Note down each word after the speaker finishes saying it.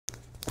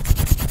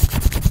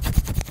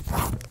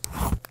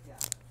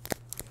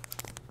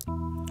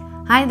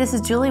Hi, this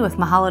is Julie with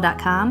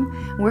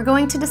Mahalo.com. We're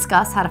going to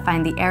discuss how to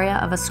find the area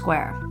of a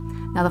square.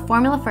 Now the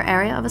formula for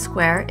area of a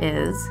square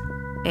is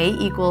A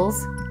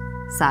equals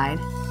side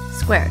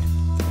squared.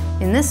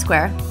 In this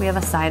square, we have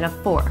a side of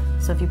 4.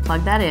 So if you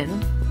plug that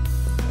in,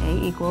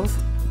 A equals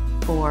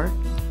 4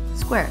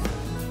 squared,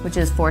 which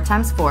is 4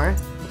 times 4.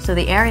 So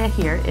the area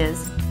here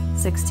is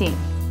 16.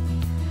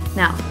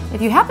 Now,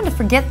 if you happen to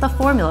forget the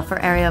formula for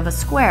area of a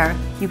square,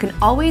 you can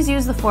always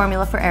use the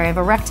formula for area of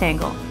a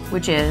rectangle,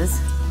 which is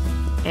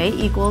A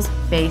equals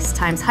base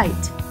times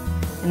height.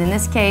 And in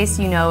this case,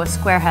 you know a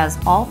square has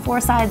all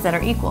 4 sides that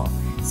are equal.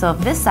 So if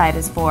this side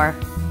is 4,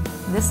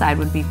 this side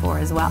would be 4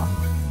 as well.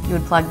 You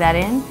would plug that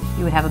in,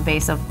 you would have a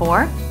base of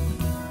 4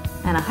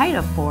 and a height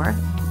of 4,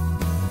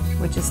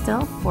 which is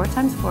still 4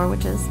 times 4,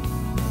 which is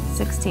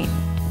 16.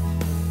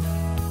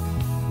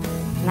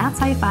 And that's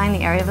how you find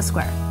the area of a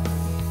square.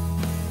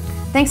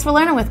 Thanks for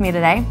learning with me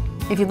today.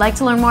 If you'd like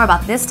to learn more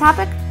about this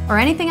topic or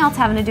anything else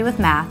having to do with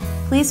math,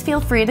 please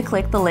feel free to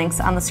click the links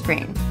on the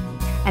screen.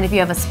 And if you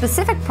have a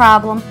specific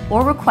problem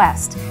or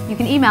request, you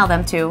can email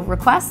them to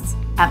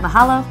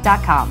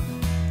requests@mahalo.com.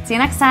 See you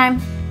next time.